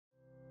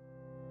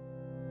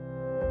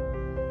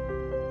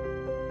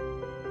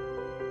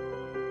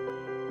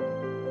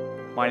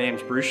My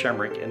name's Bruce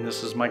Schemrich, and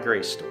this is my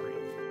grace story.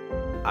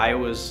 I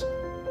was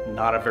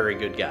not a very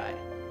good guy.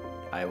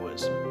 I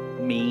was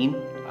mean.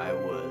 I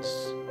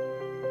was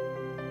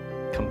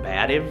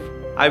combative.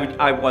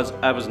 I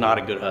was not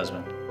a good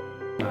husband.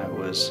 I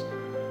was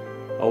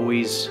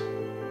always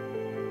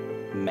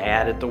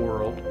mad at the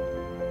world,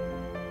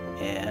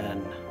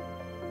 and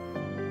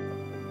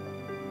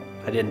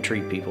I didn't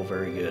treat people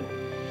very good.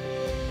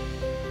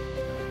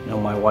 You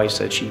know, my wife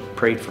said she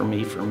prayed for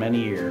me for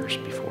many years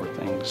before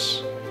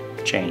things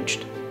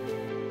changed.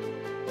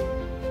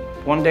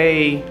 One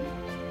day,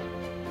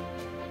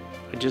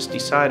 I just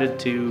decided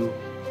to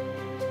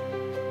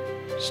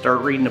start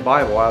reading the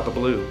Bible out of the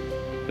blue.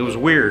 It was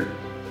weird.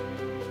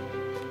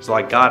 It's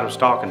like God was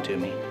talking to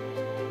me.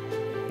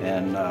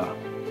 And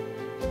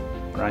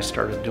when I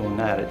started doing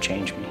that, it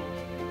changed me.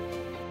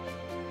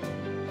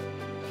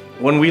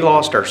 When we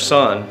lost our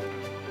son,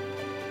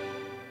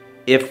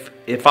 if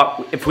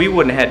we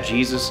wouldn't have had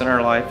Jesus in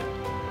our life,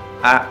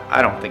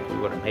 I don't think we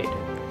would have made it.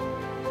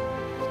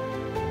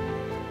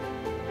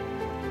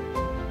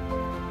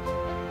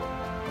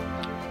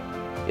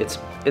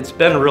 It's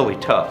been really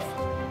tough.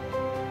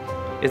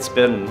 It's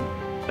been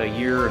a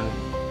year and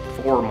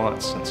 4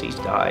 months since he's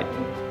died.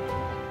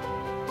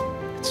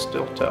 It's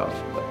still tough,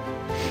 but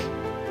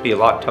it'd be a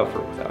lot tougher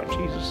without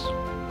Jesus.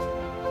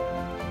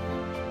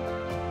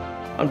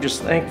 I'm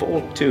just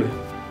thankful to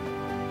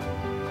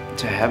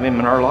have him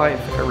in our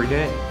life every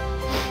day.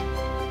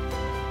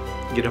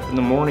 Get up in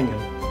the morning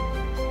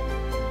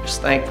and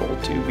just thankful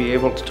to be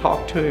able to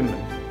talk to him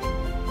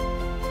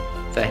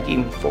and thank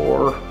him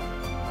for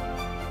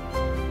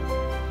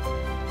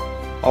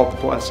all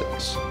the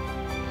blessings,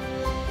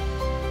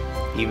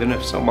 even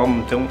if some of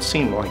them don't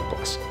seem like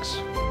blessings.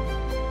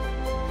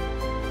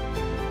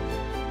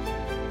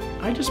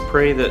 I just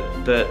pray that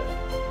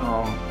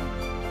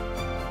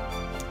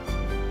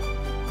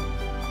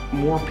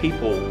more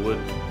people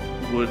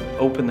would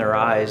open their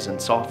eyes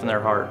and soften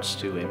their hearts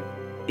to him.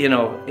 You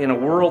know, in a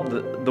world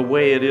the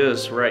way it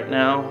is right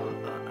now,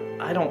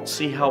 I don't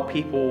see how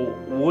people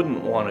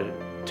wouldn't want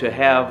to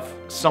have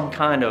some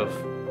kind of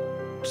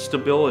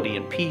stability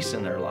and peace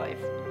in their life.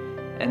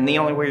 And the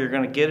only way you're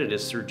going to get it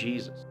is through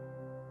Jesus.